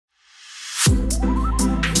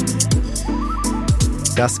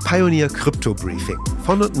Das Pioneer Crypto Briefing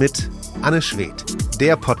von und mit Anne Schwedt.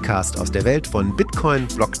 Der Podcast aus der Welt von Bitcoin,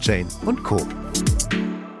 Blockchain und Co.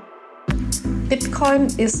 Bitcoin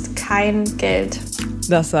ist kein Geld.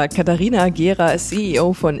 Das sagt Katharina Gera,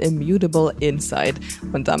 CEO von Immutable Insight.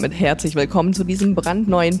 Und damit herzlich willkommen zu diesem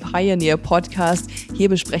brandneuen Pioneer-Podcast. Hier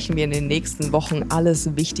besprechen wir in den nächsten Wochen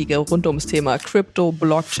alles Wichtige rund ums Thema Crypto,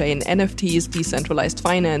 Blockchain, NFTs, Decentralized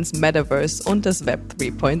Finance, Metaverse und das Web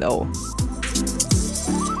 3.0.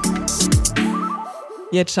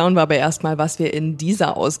 Jetzt schauen wir aber erstmal, was wir in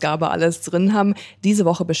dieser Ausgabe alles drin haben. Diese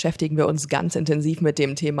Woche beschäftigen wir uns ganz intensiv mit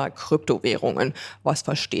dem Thema Kryptowährungen. Was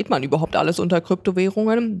versteht man überhaupt alles unter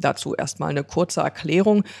Kryptowährungen? Dazu erstmal eine kurze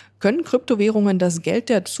Erklärung. Können Kryptowährungen das Geld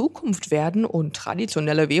der Zukunft werden und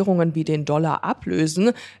traditionelle Währungen wie den Dollar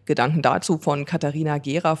ablösen? Gedanken dazu von Katharina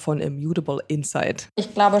Gera von Immutable Insight.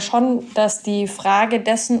 Ich glaube schon, dass die Frage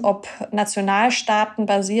dessen, ob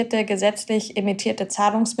nationalstaatenbasierte, gesetzlich emittierte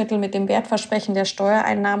Zahlungsmittel mit dem Wertversprechen der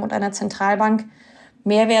Steuereinnahmen und einer Zentralbank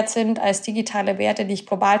mehr wert sind als digitale Werte, die ich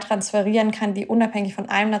global transferieren kann, die unabhängig von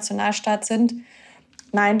einem Nationalstaat sind.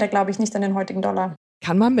 Nein, da glaube ich nicht an den heutigen Dollar.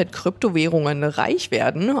 Kann man mit Kryptowährungen reich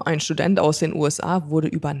werden? Ein Student aus den USA wurde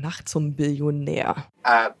über Nacht zum Billionär.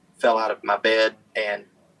 I fell out of my bed and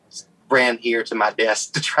ran here to my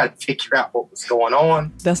desk to try to figure out what was going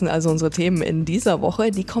on. Das sind also unsere Themen in dieser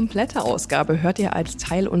Woche. Die komplette Ausgabe hört ihr als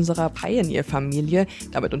Teil unserer Pioneer-Familie.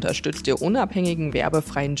 Damit unterstützt ihr unabhängigen,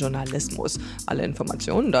 werbefreien Journalismus. Alle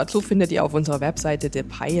Informationen dazu findet ihr auf unserer Webseite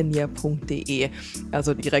thepioneer.de.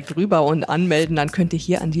 Also direkt rüber und anmelden, dann könnt ihr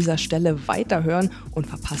hier an dieser Stelle weiterhören und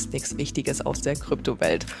verpasst nichts Wichtiges aus der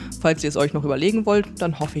Kryptowelt. Falls ihr es euch noch überlegen wollt,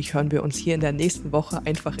 dann hoffe ich, hören wir uns hier in der nächsten Woche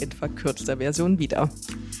einfach in verkürzter Version wieder.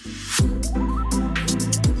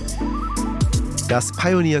 Das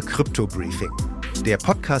Pioneer Crypto Briefing, der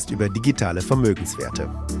Podcast über digitale Vermögenswerte.